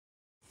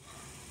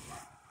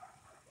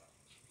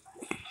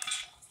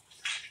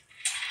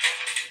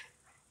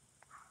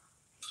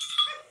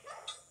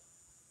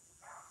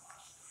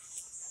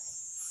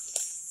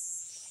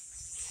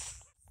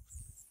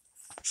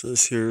So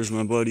this here is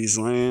my buddy's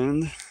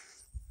land.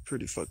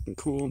 Pretty fucking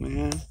cool,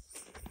 man.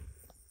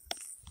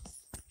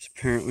 There's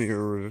apparently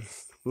a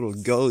little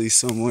gully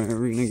somewhere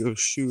we're gonna go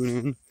shoot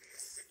in.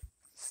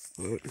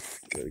 But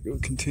gotta go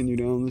continue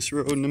down this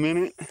road in a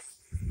minute.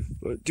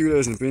 But dude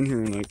hasn't been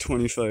here in like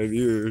 25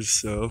 years,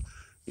 so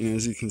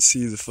as you can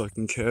see, the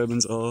fucking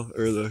cabins or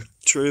the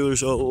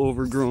trailers all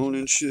overgrown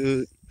and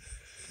shit.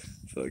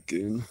 But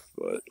it's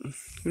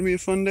gonna be a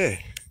fun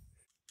day.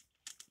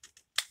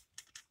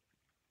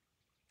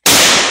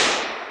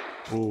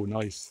 Oh,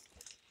 nice.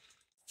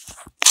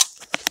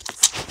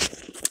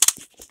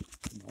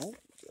 No,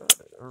 got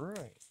it. All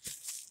right.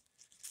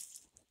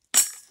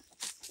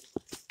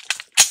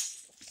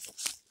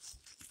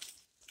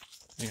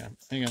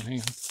 Hang on. I'm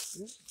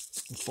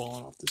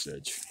falling off this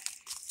edge.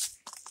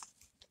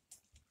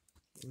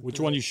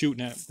 Which one you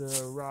shooting at?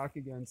 The rock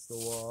against the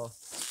wall.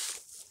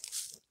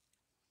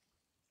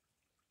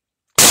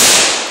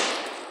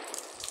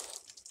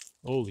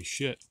 Holy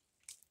shit.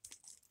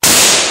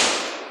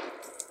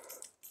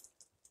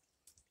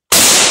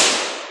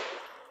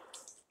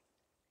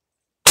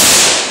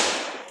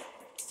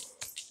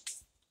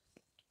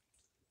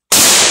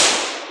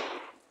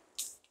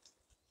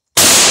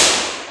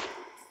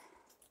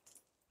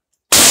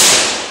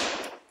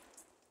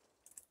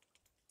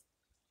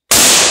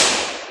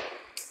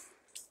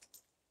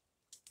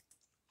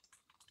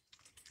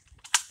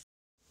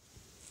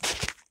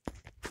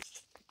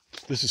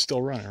 This is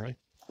still running, right?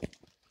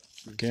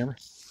 The camera?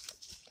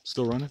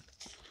 Still running?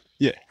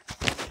 Yeah.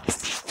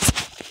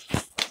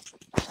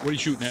 What are you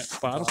shooting at?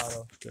 Bottom?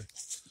 Okay.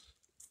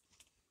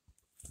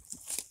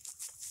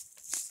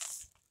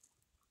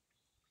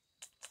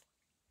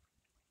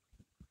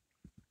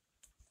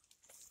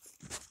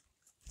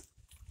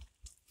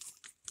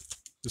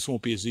 This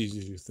won't be as easy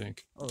as you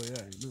think. Oh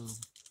yeah, I know.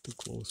 Too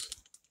close.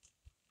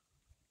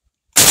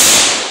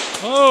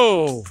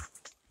 Oh!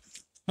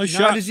 Nice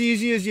shot. Not as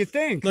easy as you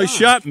think. Nice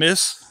shot,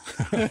 miss.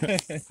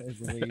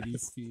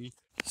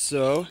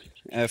 So,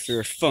 after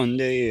a fun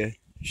day of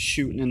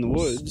shooting in the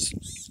woods,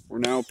 we're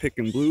now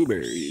picking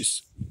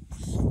blueberries.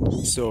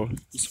 So,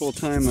 this whole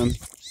time I'm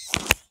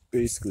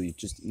basically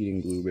just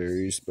eating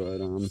blueberries,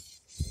 but I'm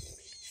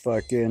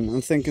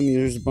thinking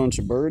there's a bunch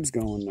of birds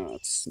going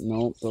nuts.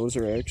 Nope, those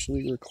are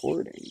actually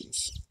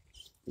recordings.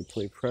 We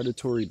play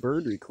predatory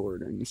bird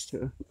recordings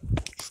to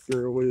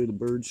scare away the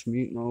birds from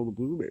eating all the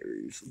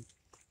blueberries.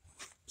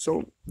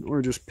 So,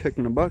 we're just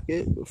picking a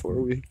bucket before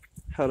we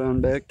head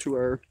on back to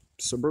our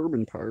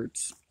suburban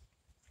parts.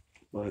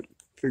 But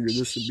figured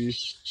this would be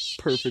a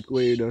perfect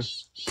way to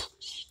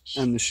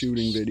end the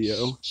shooting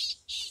video.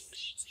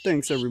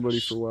 Thanks everybody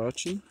for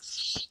watching.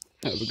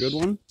 Have a good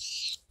one.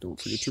 Don't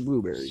forget your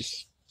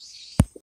blueberries.